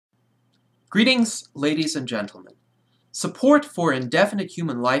Greetings, ladies and gentlemen. Support for indefinite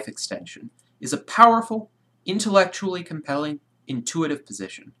human life extension is a powerful, intellectually compelling, intuitive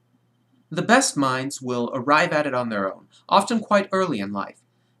position. The best minds will arrive at it on their own, often quite early in life.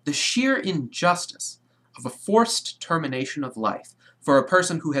 The sheer injustice of a forced termination of life for a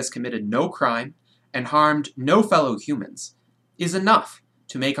person who has committed no crime and harmed no fellow humans is enough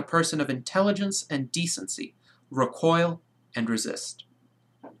to make a person of intelligence and decency recoil and resist.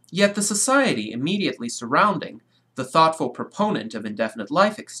 Yet the society immediately surrounding the thoughtful proponent of indefinite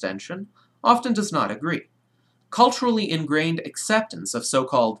life extension often does not agree. Culturally ingrained acceptance of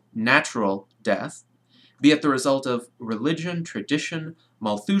so-called natural death, be it the result of religion, tradition,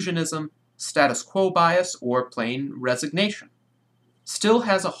 Malthusianism, status quo bias, or plain resignation, still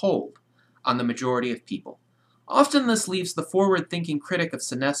has a hold on the majority of people. Often this leaves the forward-thinking critic of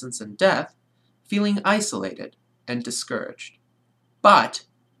senescence and death feeling isolated and discouraged. But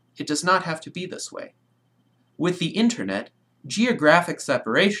it does not have to be this way. With the internet, geographic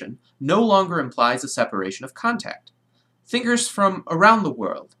separation no longer implies a separation of contact. Thinkers from around the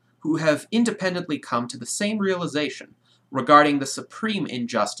world who have independently come to the same realization regarding the supreme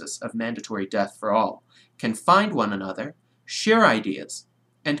injustice of mandatory death for all can find one another, share ideas,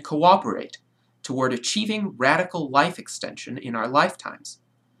 and cooperate toward achieving radical life extension in our lifetimes.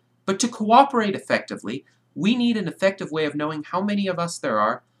 But to cooperate effectively, we need an effective way of knowing how many of us there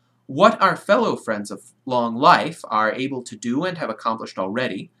are, what our fellow friends of long life are able to do and have accomplished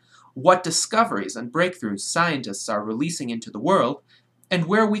already, what discoveries and breakthroughs scientists are releasing into the world, and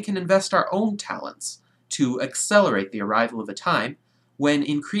where we can invest our own talents to accelerate the arrival of a time when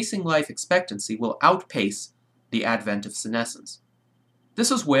increasing life expectancy will outpace the advent of senescence. This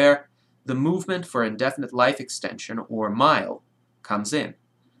is where the movement for indefinite life extension, or MILE, comes in.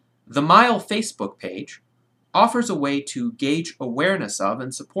 The MILE Facebook page offers a way to gauge awareness of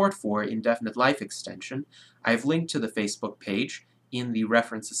and support for indefinite life extension. I've linked to the Facebook page in the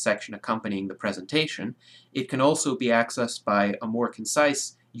references section accompanying the presentation. It can also be accessed by a more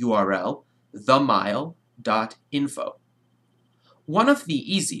concise URL, themile.info. One of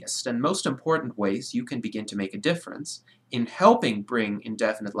the easiest and most important ways you can begin to make a difference in helping bring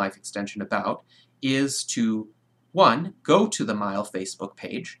indefinite life extension about is to 1. Go to the MILE Facebook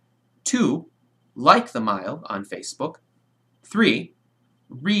page, 2. Like the MILE on Facebook, 3.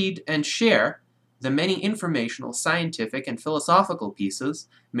 Read and share the many informational, scientific, and philosophical pieces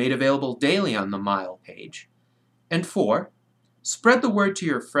made available daily on the MILE page, and 4. Spread the word to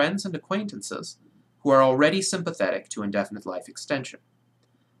your friends and acquaintances who are already sympathetic to indefinite life extension.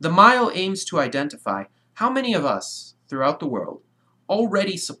 The MILE aims to identify how many of us throughout the world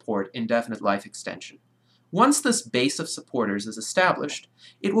already support indefinite life extension. Once this base of supporters is established,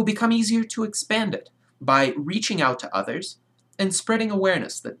 it will become easier to expand it by reaching out to others and spreading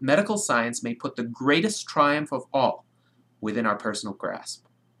awareness that medical science may put the greatest triumph of all within our personal grasp.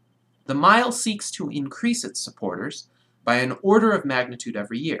 The MILE seeks to increase its supporters by an order of magnitude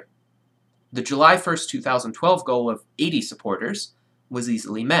every year. The July 1st, 2012 goal of 80 supporters was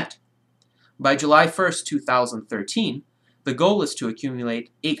easily met. By July 1st, 2013, the goal is to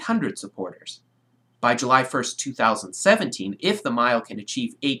accumulate 800 supporters. By July 1st, 2017, if the MILE can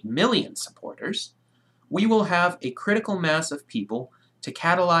achieve 8 million supporters, we will have a critical mass of people to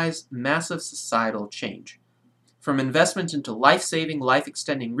catalyze massive societal change. From investment into life-saving,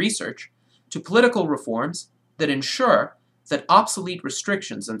 life-extending research to political reforms that ensure that obsolete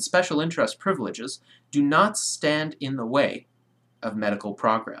restrictions and special interest privileges do not stand in the way of medical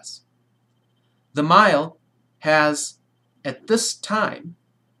progress. The MILE has, at this time,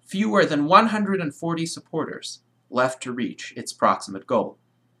 fewer than 140 supporters left to reach its proximate goal.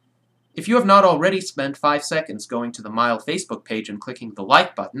 If you have not already spent 5 seconds going to the MILE Facebook page and clicking the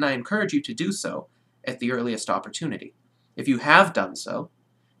like button, I encourage you to do so at the earliest opportunity. If you have done so,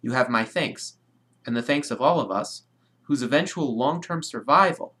 you have my thanks, and the thanks of all of us, whose eventual long-term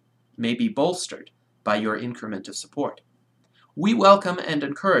survival may be bolstered by your increment of support. We welcome and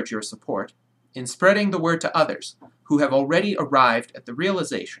encourage your support in spreading the word to others who have already arrived at the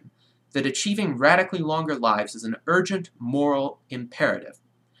realization that achieving radically longer lives is an urgent moral imperative.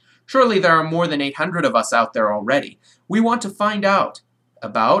 Surely there are more than 800 of us out there already. We want to find out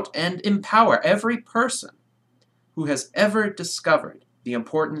about and empower every person who has ever discovered the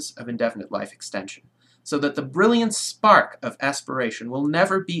importance of indefinite life extension, so that the brilliant spark of aspiration will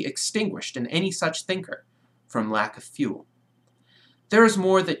never be extinguished in any such thinker from lack of fuel. There is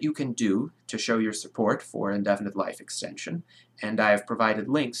more that you can do to show your support for indefinite life extension, and I have provided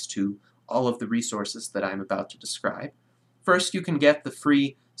links to all of the resources that I'm about to describe. First, you can get the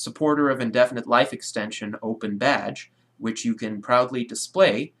free Supporter of Indefinite Life Extension open badge, which you can proudly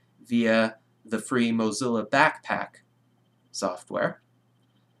display via the free Mozilla Backpack software.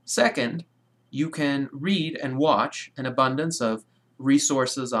 Second, you can read and watch an abundance of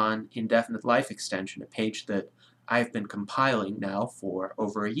resources on indefinite life extension, a page that I've been compiling now for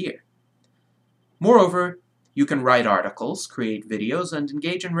over a year. Moreover, you can write articles, create videos, and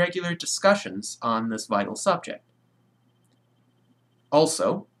engage in regular discussions on this vital subject.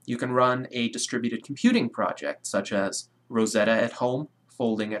 Also, you can run a distributed computing project such as Rosetta at Home,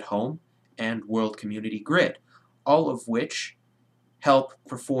 Folding at Home, and World Community Grid, all of which help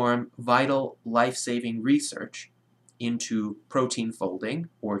perform vital life-saving research into protein folding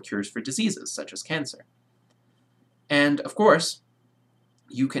or cures for diseases such as cancer. And of course,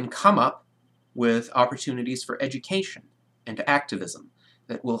 you can come up with opportunities for education and activism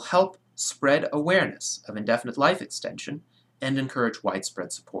that will help spread awareness of indefinite life extension and encourage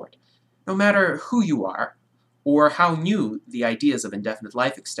widespread support. No matter who you are or how new the ideas of indefinite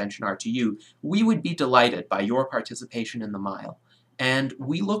life extension are to you, we would be delighted by your participation in the mile, and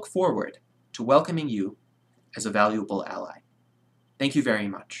we look forward to welcoming you as a valuable ally. Thank you very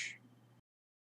much.